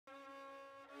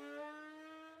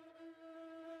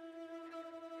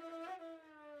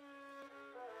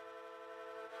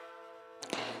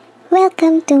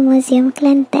Welcome to Museum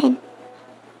Kelantan.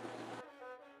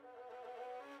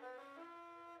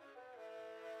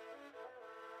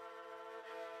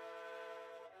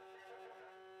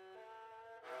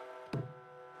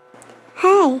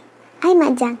 Hi, I'm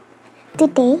Ajang.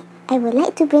 Today, I would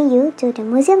like to bring you to the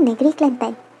Museum Negeri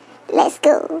Kelantan. Let's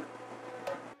go!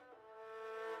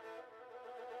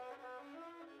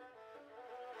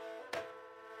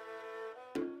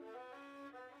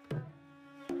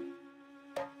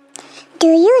 Do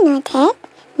you know that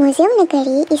Museum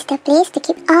Negeri is the place to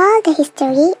keep all the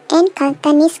history and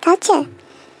Kelantanese culture,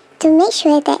 to make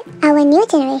sure that our new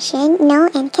generation know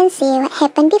and can see what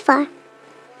happened before.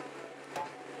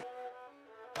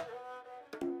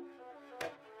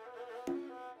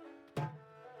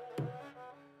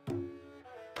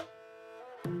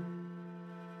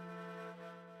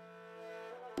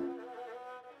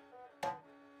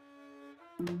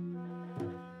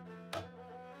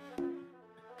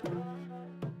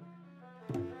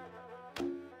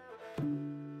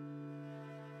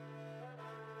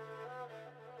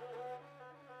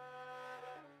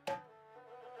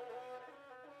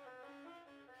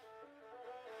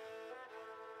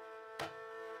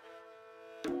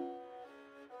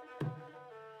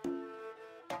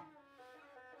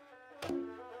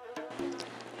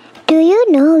 Do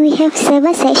you know we have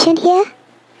 7 sections here?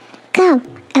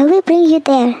 Come, I will bring you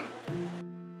there.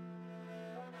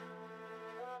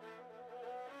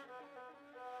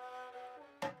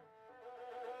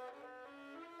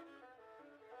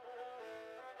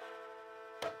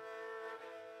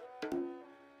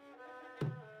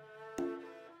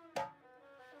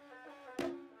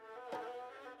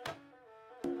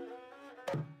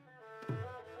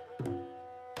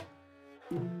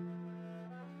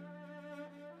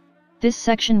 This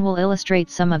section will illustrate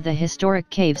some of the historic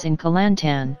caves in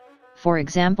Kelantan, for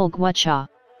example Gua Cha.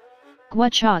 Gua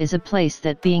Cha is a place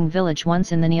that being village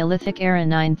once in the Neolithic era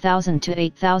 9,000 to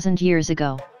 8,000 years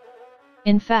ago.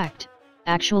 In fact,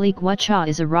 actually Gua Cha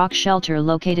is a rock shelter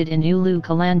located in Ulu,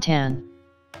 Kelantan.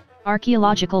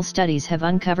 Archaeological studies have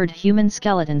uncovered human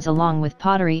skeletons along with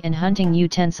pottery and hunting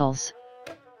utensils.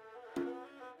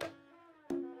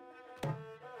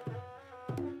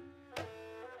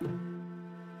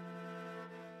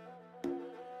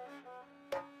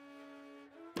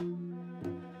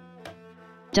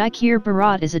 Daikir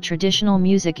Barat is a traditional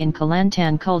music in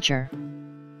Kelantan culture.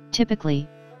 Typically,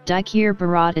 Daikir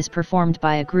Barat is performed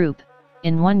by a group,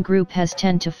 in one group has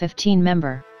 10 to 15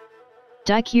 member.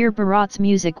 Daikir Barat's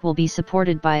music will be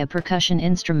supported by a percussion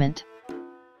instrument.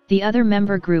 The other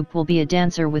member group will be a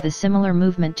dancer with a similar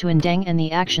movement to Endang and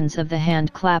the actions of the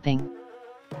hand clapping.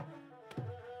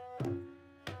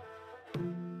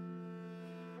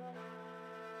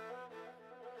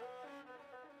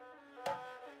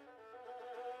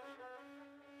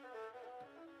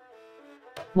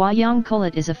 Wayang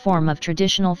Kulit is a form of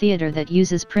traditional theatre that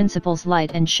uses principles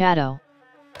light and shadow.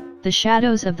 The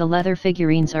shadows of the leather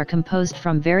figurines are composed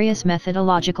from various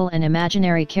methodological and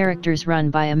imaginary characters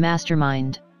run by a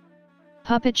mastermind.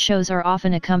 Puppet shows are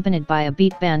often accompanied by a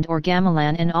beat band or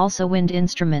gamelan and also wind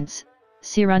instruments,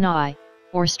 siranai,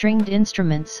 or stringed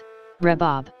instruments,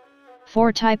 rebob.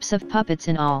 4 types of puppets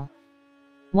in all.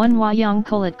 1 Wayang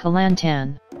Kulit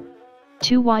Kelantan.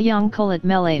 2 Wayang Kulit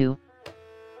Melayu.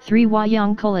 3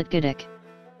 Wayang Kulit Gadik.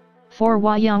 4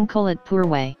 Wayang Kulit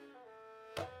Purway.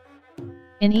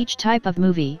 In each type of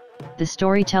movie, the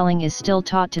storytelling is still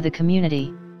taught to the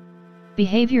community.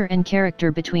 Behavior and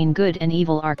character between good and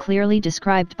evil are clearly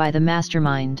described by the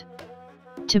mastermind.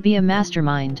 To be a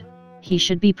mastermind, he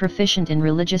should be proficient in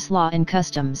religious law and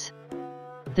customs.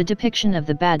 The depiction of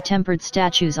the bad-tempered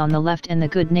statues on the left and the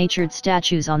good-natured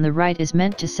statues on the right is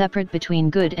meant to separate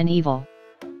between good and evil.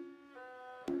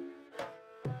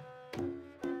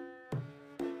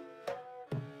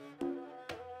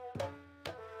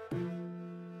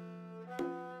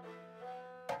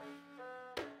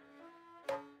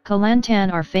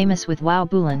 Kelantan are famous with Wow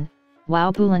Bulan.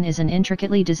 Wow Bulan is an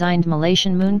intricately designed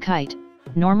Malaysian moon kite,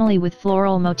 normally with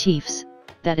floral motifs,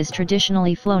 that is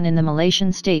traditionally flown in the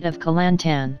Malaysian state of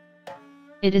Kelantan.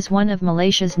 It is one of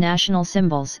Malaysia's national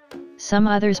symbols, some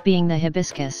others being the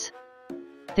hibiscus.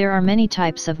 There are many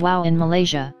types of wow in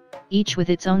Malaysia, each with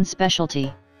its own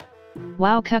specialty.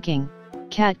 Wow Kuking,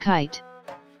 cat kite,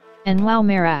 and Wow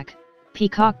Merak,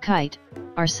 peacock kite,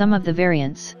 are some of the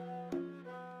variants.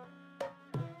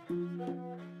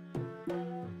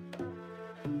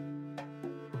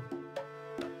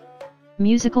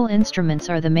 Musical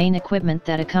instruments are the main equipment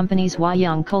that accompanies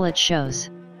Wayang Kulit shows.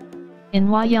 In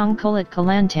Wayang Kulit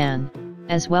Kelantan,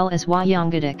 as well as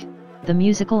Wayang Gadik, the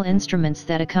musical instruments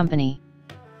that accompany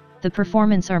The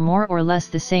performance are more or less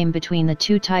the same between the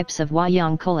two types of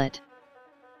wayang kulit.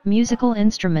 Musical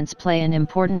instruments play an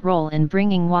important role in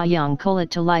bringing wayang kulit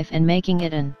to life and making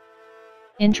it an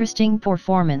interesting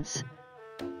performance.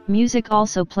 Music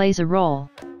also plays a role.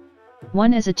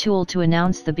 1 as a tool to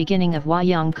announce the beginning of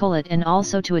wayang kulit and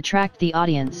also to attract the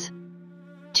audience.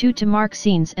 2 to mark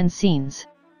scenes and scenes.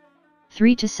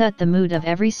 3 to set the mood of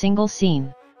every single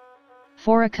scene.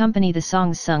 4 accompany the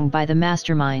songs sung by the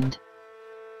mastermind.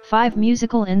 5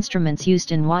 musical instruments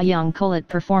used in wayang kulit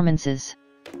performances.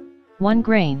 1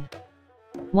 grain.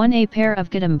 1 a pair of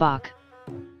gadambak.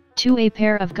 2 a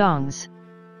pair of gongs.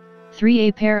 3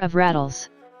 a pair of rattles.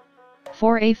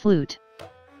 4 a flute.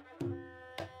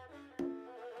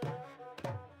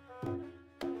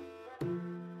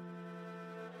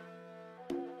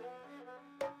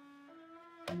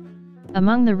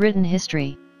 Among the written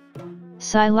history,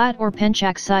 Silat or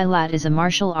Pencak Silat is a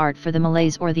martial art for the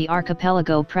Malays or the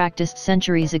archipelago practiced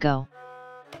centuries ago.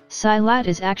 Silat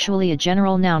is actually a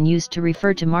general noun used to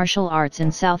refer to martial arts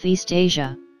in Southeast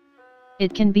Asia.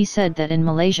 It can be said that in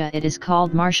Malaysia it is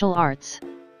called martial arts.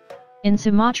 In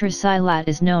Sumatra Silat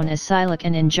is known as Silak,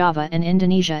 and in Java and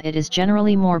Indonesia it is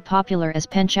generally more popular as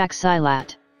Pencak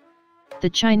Silat. The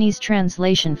Chinese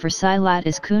translation for Silat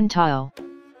is Kun Tao.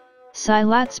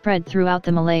 Silat spread throughout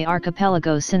the Malay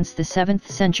archipelago since the 7th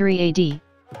century AD,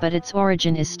 but its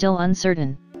origin is still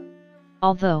uncertain.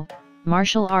 Although,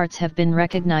 martial arts have been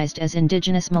recognized as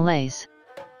indigenous Malays.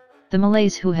 The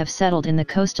Malays who have settled in the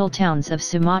coastal towns of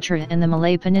Sumatra and the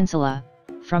Malay Peninsula,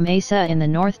 from Aceh in the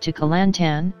north to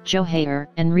Kelantan, Johor,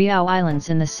 and Riau Islands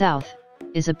in the south,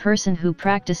 is a person who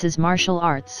practices martial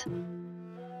arts.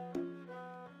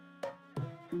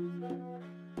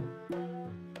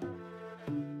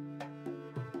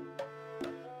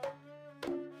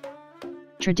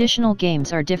 Traditional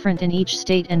games are different in each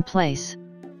state and place.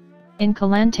 In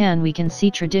Kelantan we can see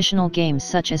traditional games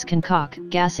such as Kankok,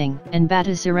 Gasing, and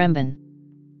Batu Seremban.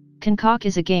 Kankok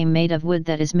is a game made of wood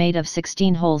that is made of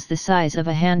 16 holes the size of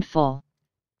a handful.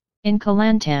 In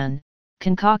Kelantan,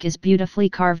 Kankok is beautifully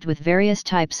carved with various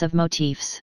types of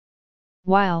motifs.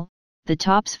 While, the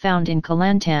tops found in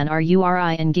Kelantan are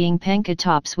Uri and Giing Panka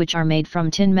tops, which are made from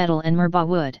tin metal and merba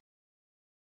wood.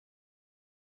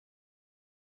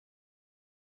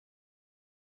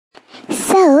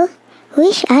 So,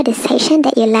 which are the sections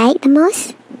that you like the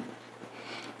most?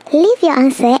 Leave your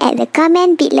answer at the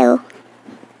comment below.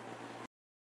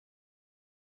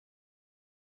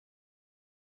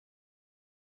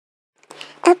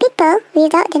 A people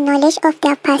without the knowledge of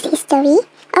their past history,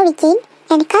 origin,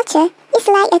 and culture is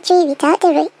like a tree without the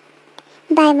root.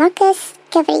 By Marcus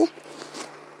Garvey.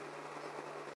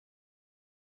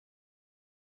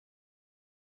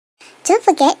 Don't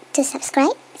forget to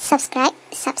subscribe,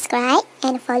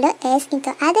 and follow us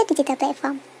into other digital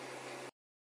platforms.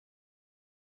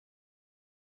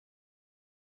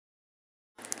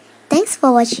 Thanks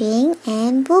for watching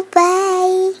and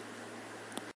bye-bye.